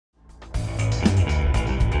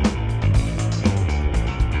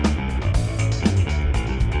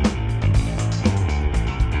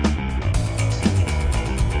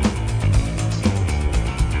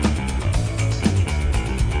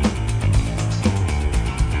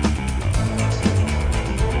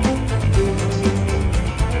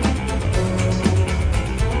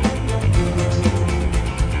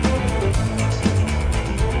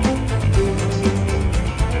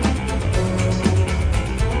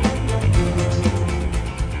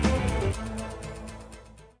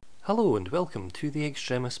Hello and welcome to the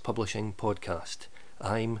Extremis Publishing podcast.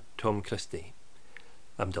 I'm Tom Christie.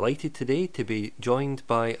 I'm delighted today to be joined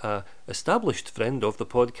by an established friend of the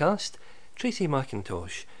podcast, Tracey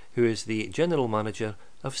MacIntosh, who is the General Manager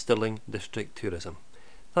of Stirling District Tourism.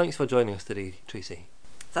 Thanks for joining us today, Tracey.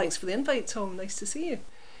 Thanks for the invite, Tom. Nice to see you.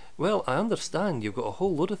 Well, I understand you've got a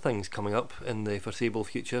whole load of things coming up in the foreseeable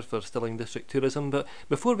future for Stirling District Tourism, but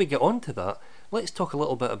before we get on to that, let's talk a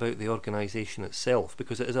little bit about the organisation itself,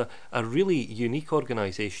 because it is a really unique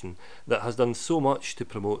organisation that has done so much to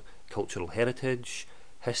promote cultural heritage,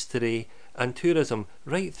 history and tourism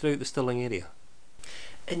right throughout the Stirling area.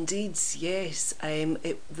 Indeed, yes.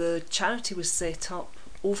 The charity was set up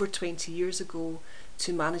over 20 years ago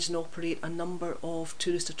to manage and operate a number of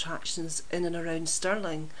tourist attractions in and around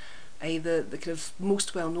Stirling. The kind of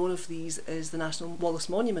most well known of these is the National Wallace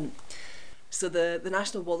Monument. So the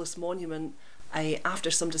National Wallace Monument, after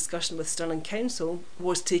some discussion with Stirling Council,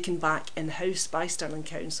 was taken back in-house by Stirling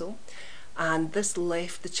Council, and this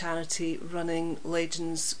left the charity running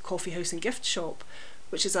Legends Coffee House and Gift Shop,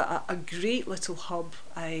 which is a great little hub,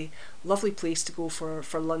 a lovely place to go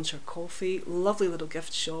for lunch or coffee, lovely little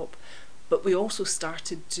gift shop. But we also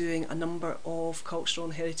started doing a number of cultural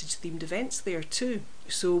and heritage themed events there too.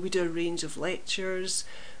 So we do a range of lectures,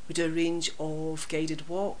 we do a range of guided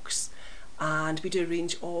walks, and we do a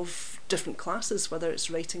range of different classes, whether it's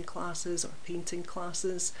writing classes or painting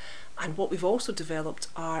classes. And what we've also developed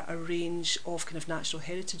are a range of kind of natural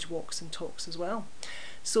heritage walks and talks as well.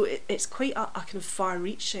 So it's quite a kind of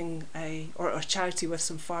far-reaching, or a charity with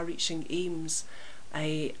some far-reaching aims.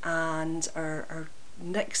 And our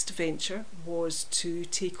next venture was to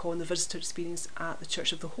take on the visitor experience at the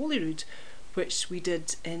Church of the Holyrood, which we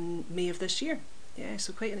did in May of this year. Yeah,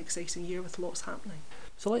 so quite an exciting year with lots happening.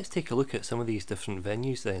 So let's take a look at some of these different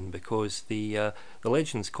venues then, because the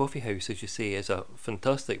Legends Coffee House, as you say, is a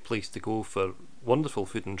fantastic place to go for wonderful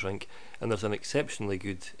food and drink, and there's an exceptionally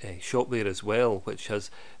good shop there as well, which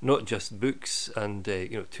has not just books and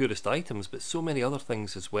tourist items, but so many other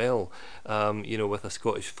things as well, with a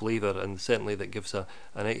Scottish flavour, and certainly that gives an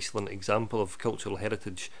excellent example of cultural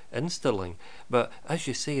heritage in Stirling. But as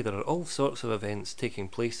you say, there are all sorts of events taking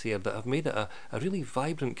place here that have made it a really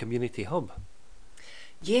vibrant community hub.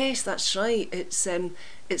 Yes, that's right. It's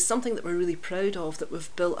something that we're really proud of, that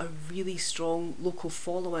we've built a really strong local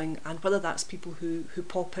following, and whether that's people who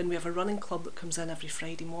pop in, we have a running club that comes in every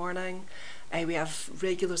Friday morning, we have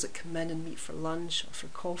regulars that come in and meet for lunch or for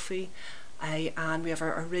coffee, and we have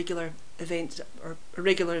our regular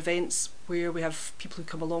events where we have people who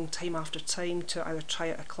come along time after time to either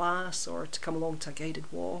try out a class or to come along to a guided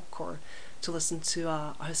walk or to listen to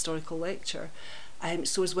a historical lecture.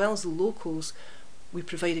 So as well as the locals, we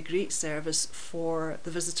provide a great service for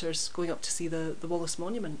the visitors going up to see the Wallace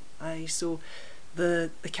Monument. So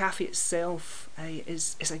the cafe itself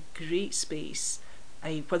is a great space,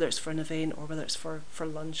 whether it's for an event or whether it's for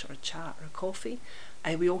lunch or a chat or a coffee.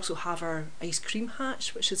 We also have our ice cream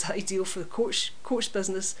hatch, which is ideal for the coach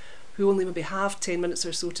business, who only maybe have 10 minutes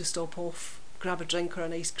or so to stop off, grab a drink or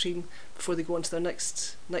an ice cream before they go on to their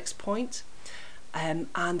next point. And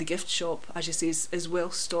the gift shop, as you say, is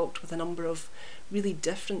well stocked with a number of really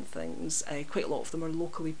different things. Quite a lot of them are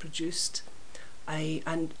locally produced,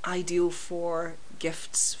 and ideal for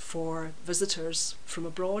gifts for visitors from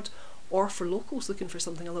abroad or for locals looking for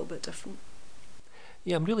something a little bit different.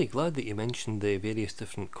 Yeah, I'm really glad that you mentioned the various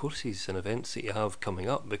different courses and events that you have coming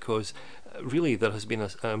up, because really there has been an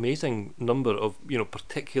amazing number of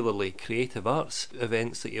particularly creative arts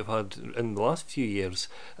events that you've had in the last few years,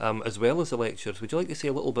 as well as the lectures. Would you like to say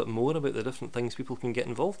a little bit more about the different things people can get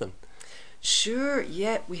involved in? Sure,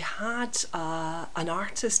 yeah. We had an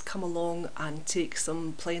artist come along and take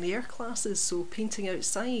some plein air classes, so painting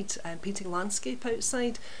outside and painting landscape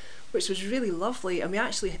outside, which was really lovely. And we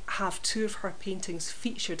actually have two of her paintings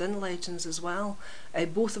featured in Legends as well.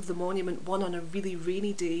 Both of the monument, one on a really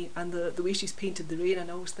rainy day, and the way she's painted the rain, I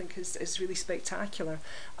always think is really spectacular,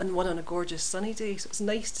 and one on a gorgeous sunny day. So it's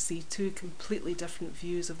nice to see two completely different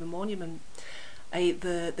views of the monument.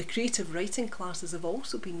 The creative writing classes have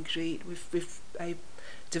also been great. We've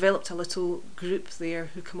developed a little group there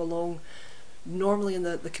who come along normally in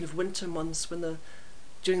the kind of winter months when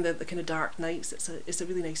during the kind of dark nights. It's a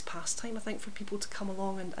really nice pastime, I think, for people to come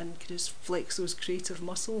along and kind of flex those creative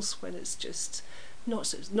muscles when it's just not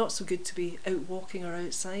so good to be out walking or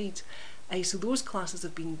outside. So those classes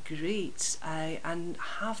have been great, and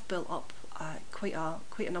have built up quite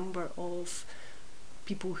a number of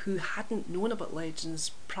people who hadn't known about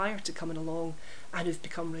Legends prior to coming along, and who've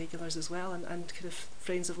become regulars as well, and kind of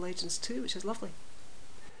friends of Legends too, which is lovely.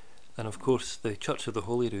 And of course, the Church of the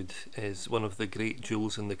Holyrood is one of the great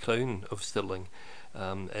jewels in the crown of Stirling.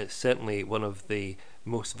 It's certainly one of the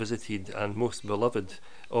most visited and most beloved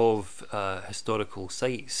of historical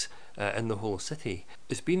sites in the whole city.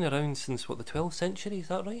 It's been around since, what, the 12th century, is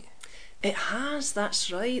that right? It has,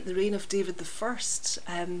 that's right, the reign of David the First.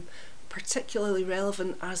 Particularly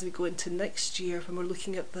relevant as we go into next year when we're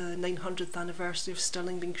looking at the 900th anniversary of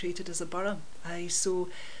Stirling being created as a borough. So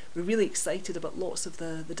we're really excited about lots of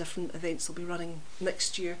the different events we'll be running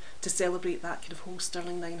next year to celebrate that kind of whole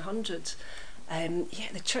Stirling 900.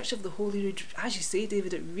 The Church of the Holyrood, as you say,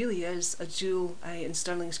 David, it really is a jewel in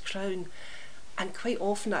Stirling's crown. And quite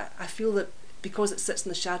often I feel that because it sits in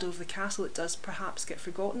the shadow of the castle, it does perhaps get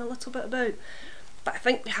forgotten a little bit about. But I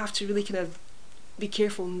think we have to really kind of be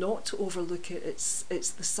careful not to overlook it. It's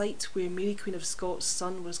the site where Mary Queen of Scots'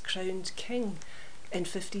 son was crowned king in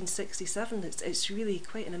 1567. It's really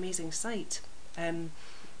quite an amazing site, and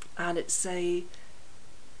it's I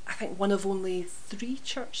think one of only 3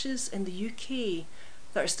 churches in the UK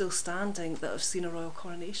that are still standing that have seen a royal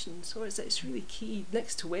coronation. So it's really key.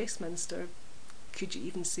 Next to Westminster, could you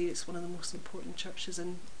even say it's one of the most important churches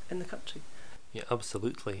in the country? Yeah,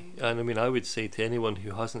 absolutely. And I mean, I would say to anyone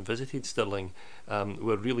who hasn't visited Stirling,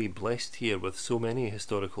 we're really blessed here with so many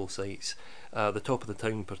historical sites. The top of the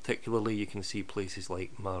town particularly, you can see places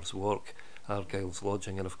like Mars Walk, Argyle's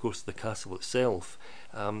Lodging, and of course the castle itself.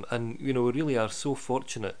 And, you know, we really are so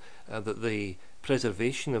fortunate that the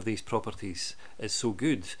preservation of these properties is so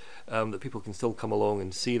good that people can still come along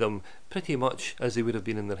and see them pretty much as they would have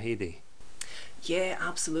been in their heyday. Yeah,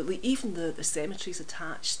 absolutely. Even the cemeteries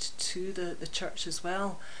attached to the church as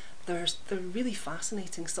well, they're really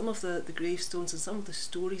fascinating. Some of the gravestones and some of the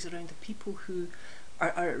stories around the people who are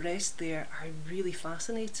at rest there are really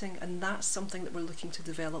fascinating, and that's something that we're looking to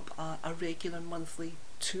develop a regular monthly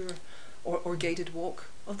tour or guided walk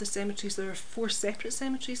of the cemeteries. There are 4 separate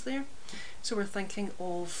cemeteries there, so we're thinking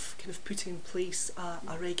of kind of putting in place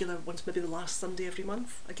a regular, once maybe the last Sunday every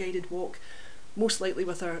month, a guided walk, most likely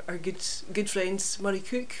with our good friends Murray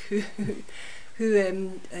Cook, who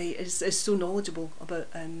is so knowledgeable about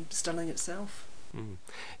Stirling itself. Mm.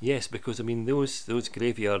 Yes, because I mean those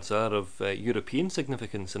graveyards are of European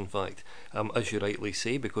significance. In fact, as you rightly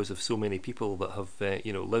say, because of so many people that have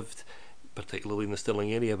lived, particularly in the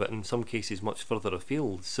Stirling area, but in some cases much further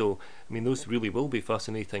afield. So I mean those really will be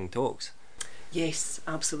fascinating talks. Yes,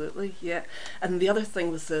 absolutely, yeah. And the other thing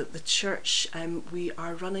with the church, we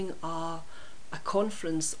are running a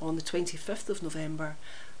conference on the 25th of November,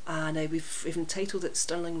 and we've entitled it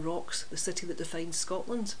Stirling Rocks, the City that Defines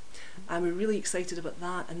Scotland, and we're really excited about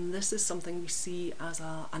that. And this is something we see as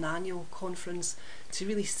an annual conference to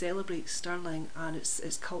really celebrate Stirling and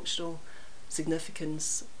its cultural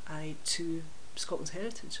significance to Scotland's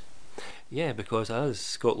heritage. Yeah, because as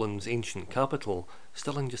Scotland's ancient capital,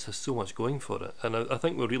 Stirling just has so much going for it. And I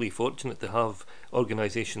think we're really fortunate to have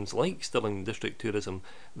organisations like Stirling District Tourism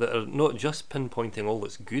that are not just pinpointing all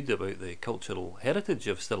that's good about the cultural heritage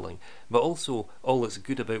of Stirling, but also all that's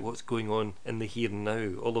good about what's going on in the here and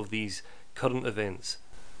now, all of these current events.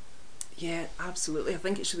 Yeah, absolutely. I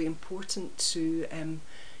think it's really important to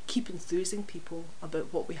keep enthusing people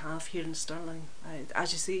about what we have here in Stirling.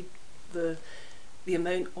 As you say, the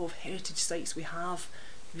amount of heritage sites we have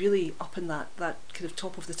really up in that kind of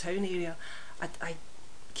top of the town area. I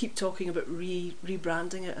keep talking about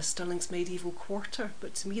rebranding it as Stirling's medieval quarter,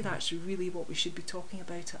 but to me that's really what we should be talking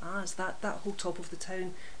about it as. That whole top of the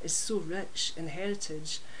town is so rich in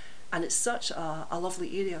heritage, and it's such a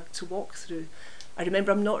lovely area to walk through. I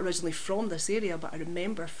remember, I'm not originally from this area, but I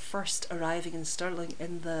remember first arriving in Stirling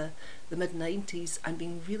in the mid-90s and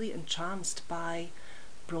being really entranced by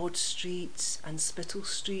Broad Street and Spittal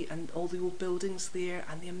Street and all the old buildings there,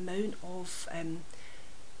 and the amount of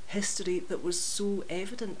history that was so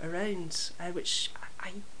evident around, which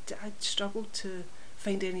I struggled to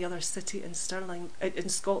find any other city in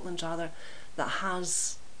Scotland rather, that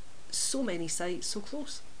has so many sites so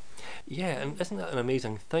close. Yeah, and isn't that an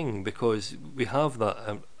amazing thing? Because we have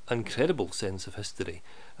that incredible sense of history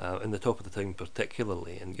in the top of the town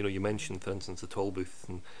particularly, and you mentioned, for instance, the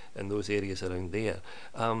Tolbooth and those areas around there,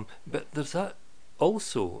 but there's that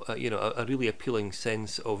also a really appealing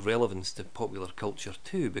sense of relevance to popular culture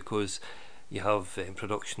too, because you have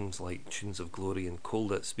productions like Tunes of Glory and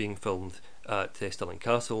Colditz being filmed at Stirling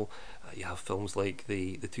Castle. You have films like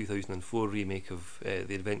the 2004 remake of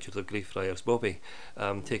The Adventures of Greyfriars Bobby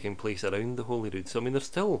taking place around the Holyrood. So I mean, there's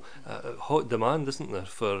still hot demand, isn't there,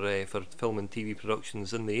 for film and TV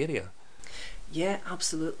productions in the area? Yeah,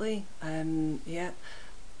 absolutely. Yeah,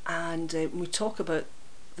 and when we talk about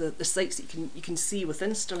the sites that you can see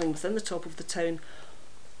within Stirling, within the top of the town,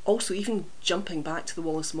 Also, even jumping back to the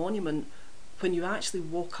Wallace Monument, when you actually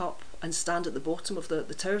walk up and stand at the bottom of the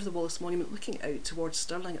tower of the Wallace Monument looking out towards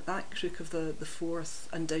Stirling at that crook of the Forth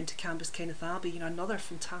and down to Cambus Kenneth Abbey, you know, another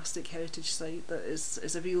fantastic heritage site that is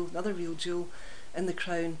another real jewel in the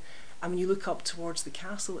crown. And when you look up towards the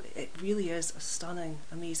castle, it really is a stunning,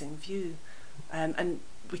 amazing view. And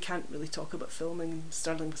we can't really talk about filming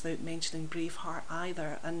Stirling without mentioning Braveheart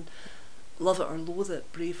either. And love it or loathe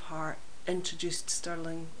it, Braveheart introduced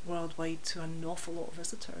Stirling worldwide to an awful lot of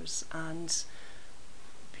visitors, and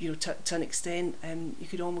you know, to an extent, you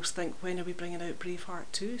could almost think, when are we bringing out Braveheart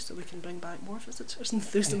 2 so we can bring back more visitors and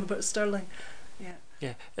enthuse them about Stirling? Yeah.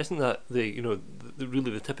 Yeah, isn't that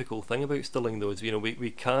really the typical thing about Stirling though? Is, you know, we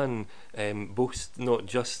can boast not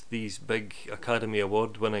just these big Academy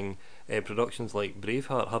Award winning productions like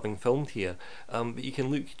Braveheart having filmed here, but you can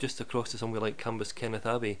look just across to somewhere like Cambus Kenneth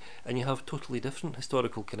Abbey and you have totally different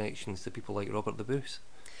historical connections to people like Robert the Bruce.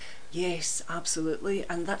 Yes, absolutely,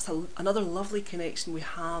 and that's another lovely connection we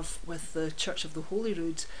have with the Church of the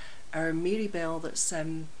Holyrood. Our Mary Bell that's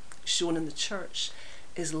shown in the church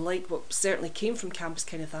is like what certainly came from Cambus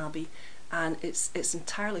Kenneth Abbey, and it's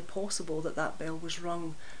entirely possible that that bell was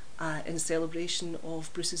rung in celebration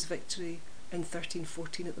of Bruce's victory in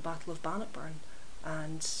 1314 at the Battle of Bannockburn.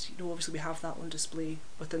 And you know, obviously we have that on display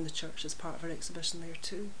within the church as part of our exhibition there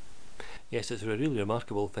too. Yes, it's a really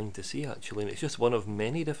remarkable thing to see actually, and it's just one of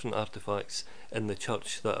many different artefacts in the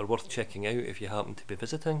church that are worth checking out if you happen to be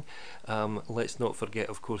visiting. Let's not forget,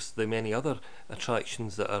 of course, the many other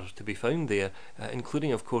attractions that are to be found there,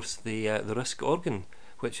 including, of course, the Risk organ,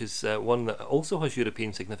 which is one that also has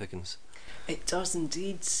European significance. It does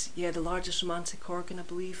indeed, yeah, the largest romantic organ, I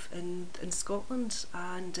believe, in Scotland,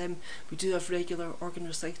 and we do have regular organ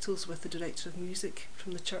recitals with the Director of Music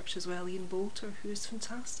from the church as well, Ian Bolter, who is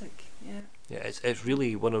fantastic, yeah. Yeah, it's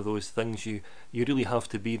really one of those things you really have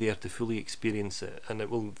to be there to fully experience it, and it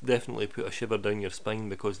will definitely put a shiver down your spine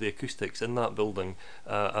because the acoustics in that building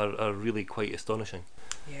are really quite astonishing.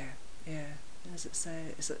 Yeah,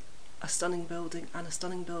 it's a stunning building, and a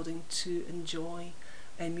stunning building to enjoy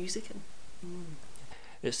music in.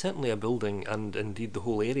 It's certainly a building, and indeed the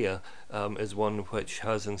whole area is one which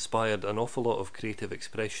has inspired an awful lot of creative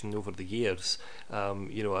expression over the years.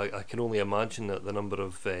 You know, I can only imagine that the number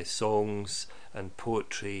of songs and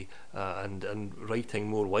poetry and writing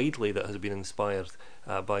more widely that has been inspired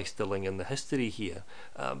by Stirling and the history here.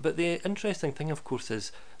 But the interesting thing, of course,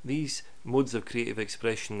 is these modes of creative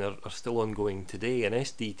expression are still ongoing today, and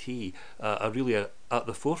SDT are really at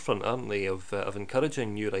the forefront, aren't they, of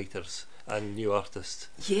encouraging new writers and new artists.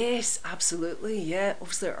 Yes, absolutely, yeah.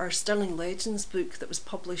 Obviously our Stirling Legends book that was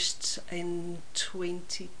published in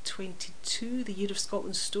 2022, the Year of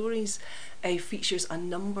Scotland Stories, features a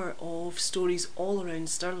number of stories all around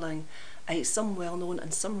Stirling, some well known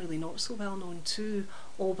and some really not so well known too,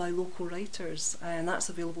 all by local writers, and that's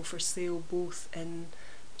available for sale both in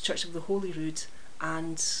the Church of the Holyrood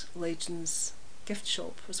and Legends gift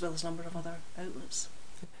shop, as well as a number of other outlets.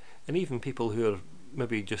 And even people who are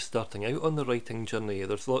maybe just starting out on the writing journey,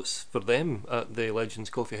 there's lots for them at the Legends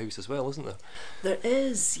Coffee House as well, isn't there? There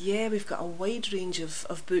is, yeah. We've got a wide range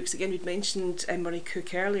of books. Again, we'd mentioned Murray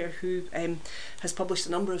Cook earlier, who has published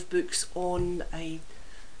a number of books on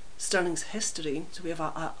Stirling's history. So we have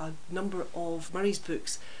a number of Murray's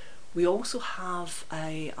books. We also have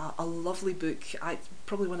a lovely book,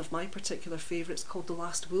 probably one of my particular favourites, called The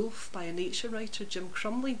Last Wolf by a nature writer, Jim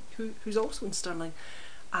Crumley, who's also in Stirling.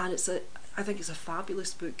 And I think it's a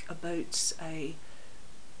fabulous book about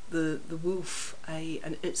the wolf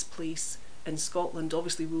and its place in Scotland.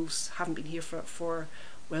 Obviously wolves haven't been here for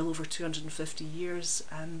well over 250 years,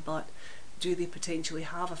 but do they potentially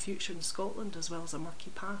have a future in Scotland as well as a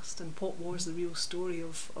murky past, and what was the real story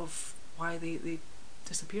of why they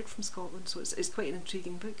disappeared from Scotland? So it's quite an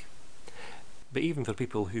intriguing book. But even for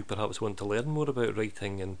people who perhaps want to learn more about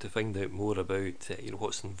writing and to find out more about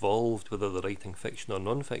what's involved, whether they're writing fiction or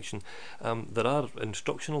non-fiction, there are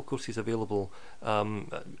instructional courses available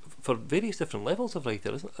for various different levels of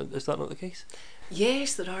writer, is that not the case?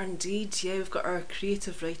 Yes, there are indeed. Yeah, we've got our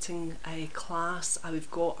creative writing class, we've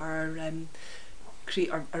got our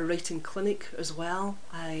writing clinic as well,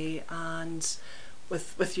 and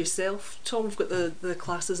with yourself, Tom, we've got the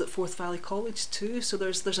classes at Forth Valley College too. So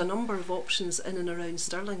there's a number of options in and around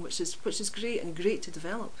Stirling, which is great and great to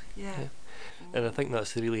develop. Yeah. And I think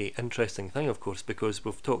that's a really interesting thing, of course, because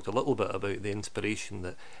we've talked a little bit about the inspiration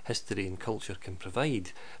that history and culture can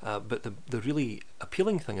provide, but the really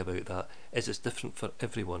appealing thing about that is it's different for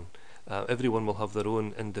everyone. Everyone will have their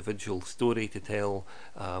own individual story to tell,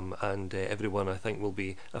 and everyone, I think, will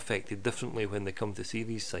be affected differently when they come to see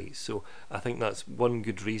these sites. So I think that's one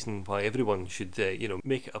good reason why everyone should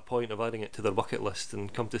make it a point of adding it to their bucket list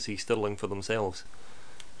and come to see Stirling for themselves.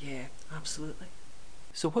 Yeah, absolutely.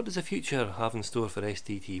 So what does the future have in store for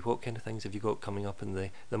STT? What kind of things have you got coming up in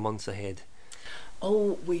the months ahead?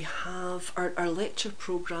 Oh, we have our lecture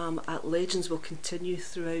programme at Legends will continue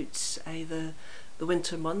throughout the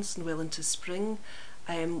winter months and well into spring.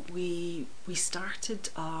 We started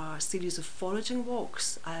a series of foraging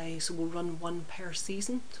walks, so we'll run one per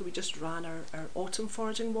season. So we just ran our autumn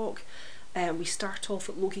foraging walk. We start off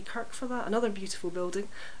at Logie Kirk for that, another beautiful building,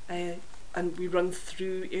 and we run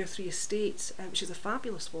through Airtree Estate, which is a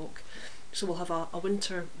fabulous walk. So we'll have a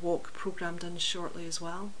winter walk programmed in shortly as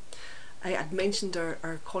well. I'd mentioned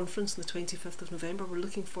our conference on the 25th of November. We're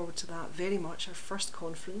looking forward to that very much, our first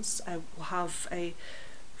conference. We'll have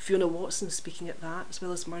Fiona Watson speaking at that, as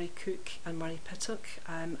well as Murray Cook and Murray Pittock,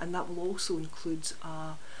 and that will also include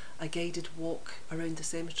a guided walk around the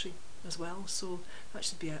cemetery as well. So that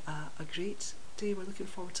should be a great day. We're looking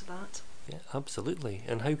forward to that. Yeah, absolutely.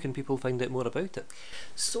 And how can people find out more about it?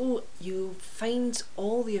 So you'll find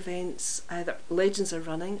all the events that Legends are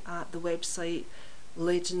running at the website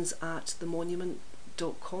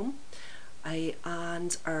legendsatthemonument.com,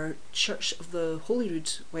 and our Church of the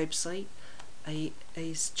Holyrood website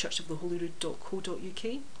is churchoftheholyrood.co.uk.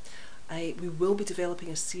 We will be developing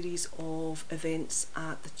a series of events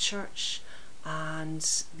at the church,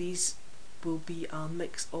 and these will be a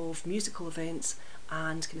mix of musical events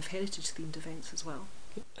and kind of heritage themed events as well.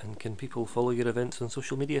 And can people follow your events on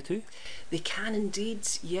social media too? They can indeed.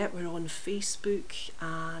 Yeah, we're on Facebook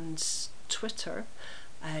and Twitter,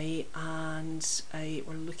 and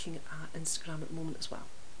we're looking at Instagram at the moment as well.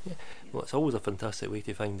 Yeah. Well, it's always a fantastic way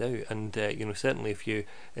to find out, and certainly if you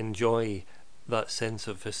enjoy that sense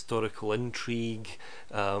of historical intrigue,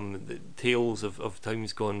 the tales of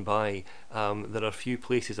times gone by, there are few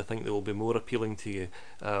places I think that will be more appealing to you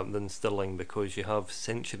than Stirling, because you have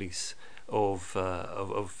centuries of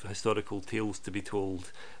historical tales to be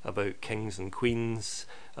told about kings and queens,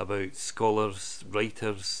 about scholars,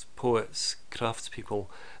 writers, poets, craftspeople.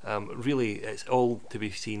 Really, it's all to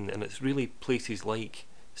be seen, and it's really places like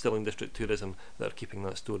Stirling District Tourism that are keeping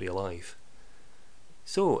that story alive.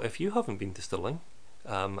 So, if you haven't been to Stirling,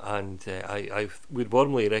 and I would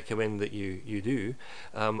warmly recommend that you do,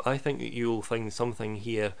 I think that you'll find something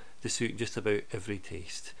here to suit just about every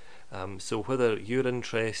taste. So whether your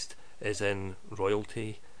interest is in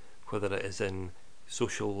royalty, whether it is in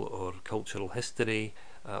social or cultural history,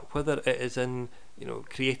 whether it is in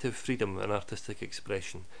creative freedom and artistic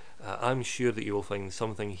expression, I'm sure that you will find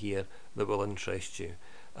something here that will interest you.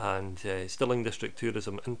 And Stirling District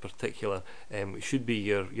Tourism in particular should be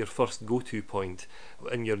your first go-to point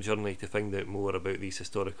in your journey to find out more about these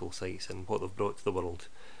historical sites and what they've brought to the world.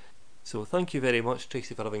 So thank you very much,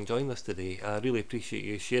 Tracey, for having joined us today. I really appreciate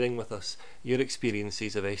you sharing with us your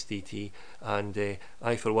experiences of SDT, and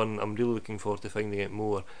I for one am really looking forward to finding out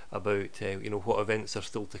more about what events are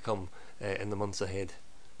still to come in the months ahead.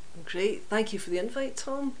 Great, thank you for the invite,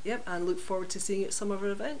 Tom. Yep, and look forward to seeing you at some of our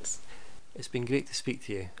events. It's been great to speak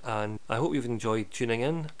to you, and I hope you've enjoyed tuning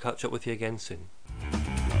in. Catch up with you again soon.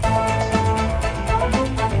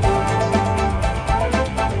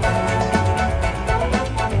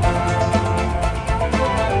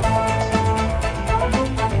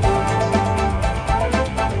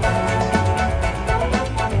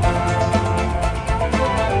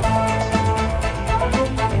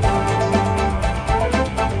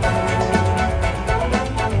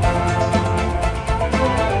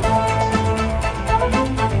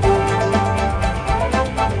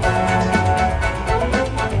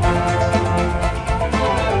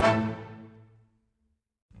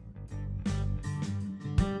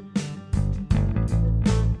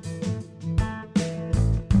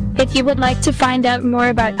 If you would like to find out more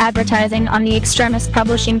about advertising on the Extremist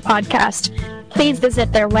Publishing podcast, please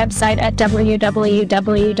visit their website at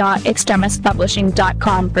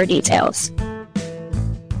www.extremistpublishing.com for details.